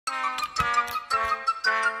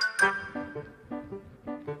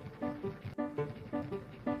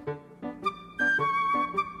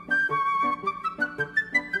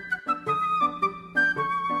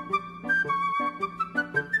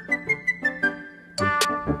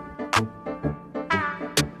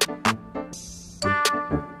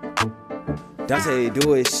Dante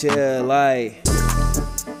do his shit like.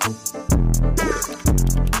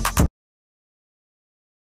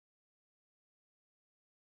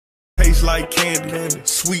 Taste like candy,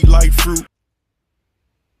 sweet like fruit.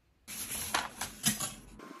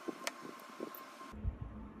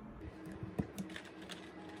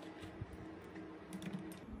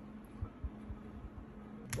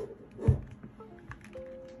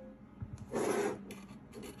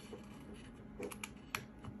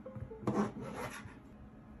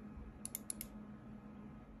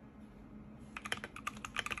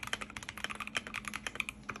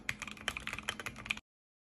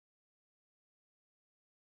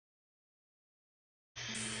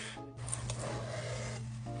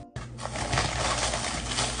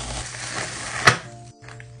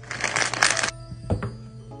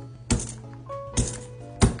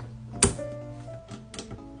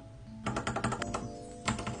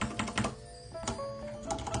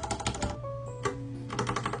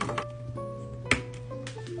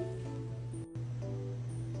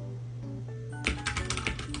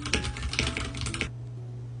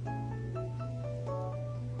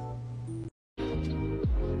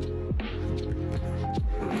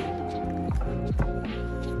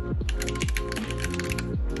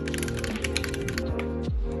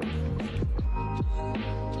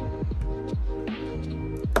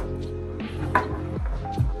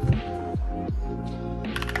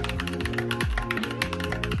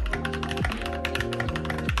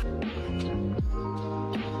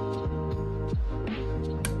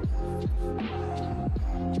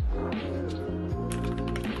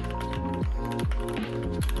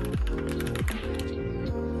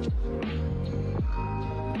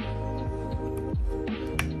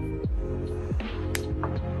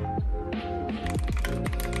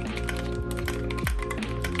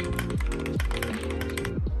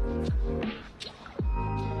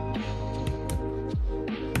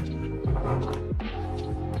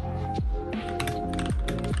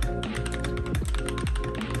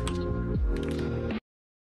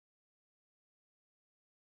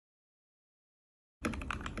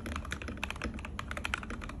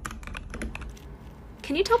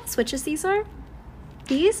 Can you tell what switches these are?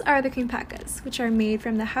 These are the cream pacas, which are made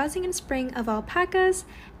from the housing and spring of alpacas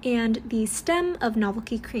and the stem of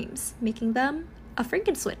novelty creams, making them a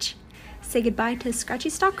Franken switch. Say goodbye to scratchy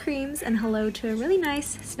stock creams and hello to a really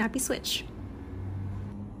nice, snappy switch.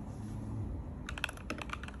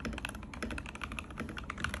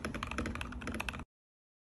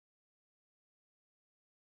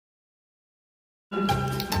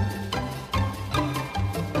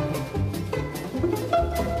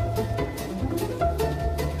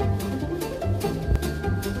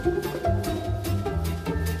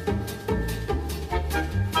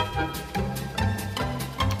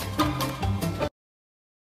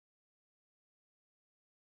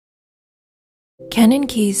 Canon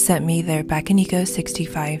Keys sent me their Bakanico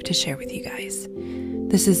 65 to share with you guys.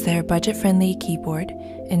 This is their budget-friendly keyboard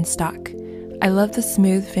in stock. I love the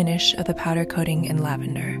smooth finish of the powder coating in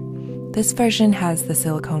lavender. This version has the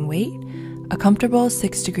silicone weight, a comfortable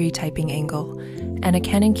 6-degree typing angle, and a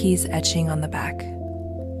Canon Keys etching on the back.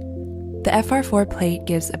 The FR4 plate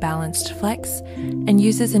gives a balanced flex and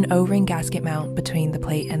uses an O-ring gasket mount between the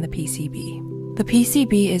plate and the PCB. The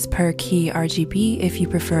PCB is per key RGB if you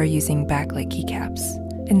prefer using backlit keycaps.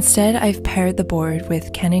 Instead, I've paired the board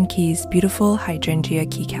with Canon Keys' beautiful Hydrangea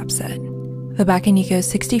keycap set. The Bakanico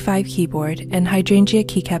 65 keyboard and Hydrangea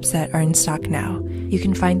keycap set are in stock now. You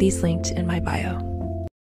can find these linked in my bio.